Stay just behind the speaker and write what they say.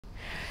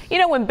You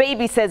know, when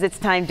baby says it's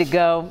time to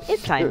go,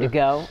 it's time to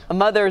go. A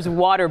mother's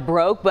water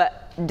broke,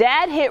 but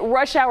dad hit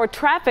rush hour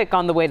traffic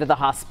on the way to the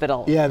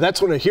hospital. Yeah,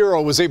 that's when a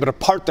hero was able to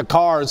park the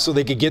cars so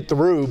they could get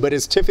through. But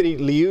as Tiffany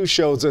Liu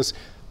shows us,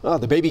 well,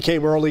 the baby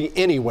came early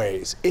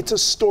anyways. It's a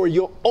story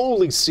you'll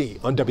only see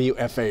on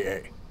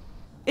WFAA.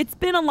 It's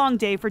been a long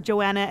day for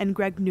Joanna and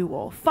Greg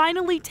Newell,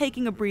 finally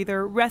taking a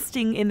breather,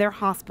 resting in their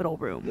hospital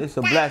room. It's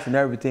a blessing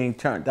everything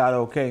turned out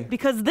okay.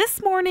 Because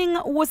this morning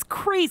was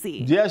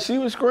crazy. Yeah, she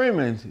was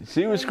screaming.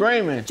 She was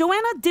screaming.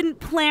 Joanna didn't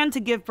plan to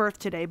give birth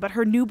today, but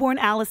her newborn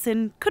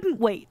Alysson couldn't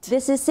wait.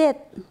 This is it.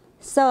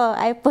 So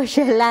I push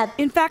a lot.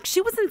 In fact,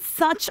 she was in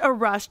such a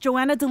rush,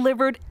 Joanna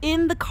delivered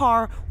in the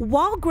car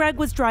while Greg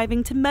was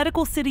driving to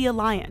Medical City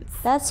Alliance.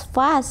 That's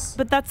fast.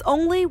 But that's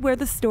only where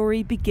the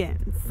story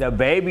begins. The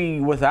baby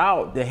was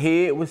out, the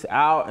head was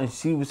out, and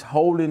she was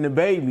holding the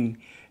baby.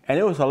 And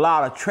there was a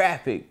lot of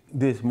traffic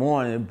this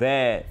morning,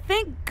 bad.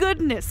 Thank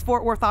goodness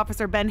Fort Worth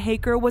officer Ben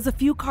Haker was a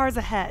few cars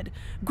ahead.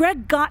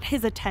 Greg got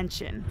his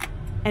attention.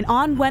 And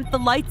on went the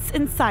lights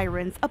and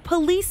sirens, a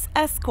police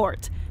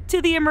escort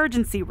to the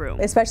emergency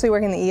room. Especially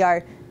working in the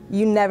ER,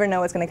 you never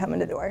know what's going to come in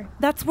the door.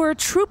 That's where a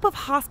troop of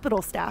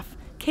hospital staff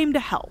came to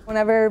help.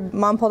 Whenever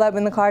mom pulled up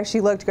in the car,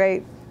 she looked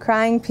great.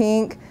 Crying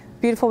pink,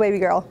 beautiful baby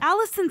girl.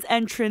 Alysson's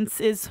entrance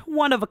is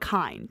one of a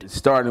kind.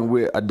 Starting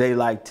with a day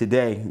like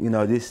today, you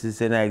know, this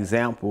is an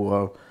example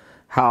of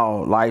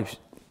how life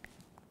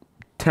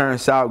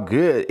turns out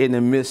good in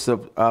the midst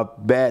of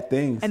bad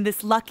things. And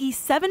this lucky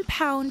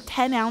 7-pound,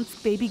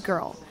 10-ounce baby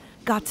girl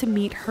got to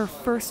meet her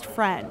first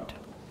friend.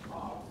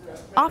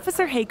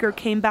 Officer Haker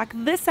came back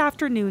this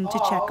afternoon to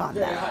check on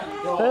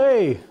them.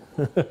 Hey.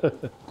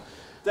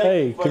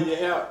 Hey,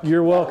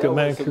 you're welcome,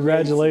 man.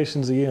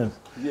 Congratulations again.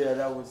 Yeah,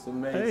 that was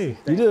amazing.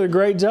 Hey, you did a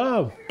great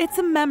job. It's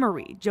a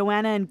memory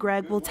Joanna and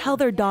Greg will tell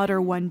their daughter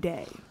one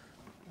day.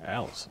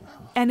 Alysson.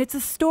 And it's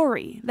a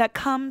story that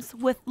comes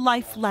with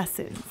life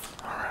lessons.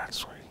 All right,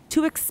 sweetie.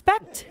 To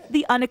expect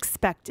the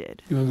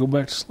unexpected. You want to go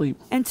back to sleep?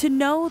 And to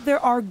know there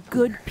are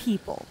good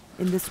people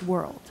in this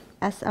world.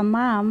 As a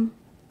mom,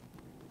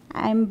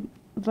 I'm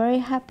very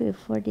happy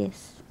for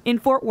this. In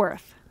Fort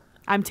Worth,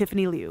 I'm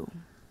Tiffany Liu.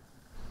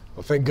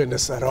 Well, thank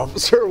goodness that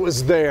officer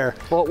was there.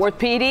 Fort Worth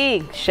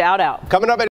PD, shout out. Coming up at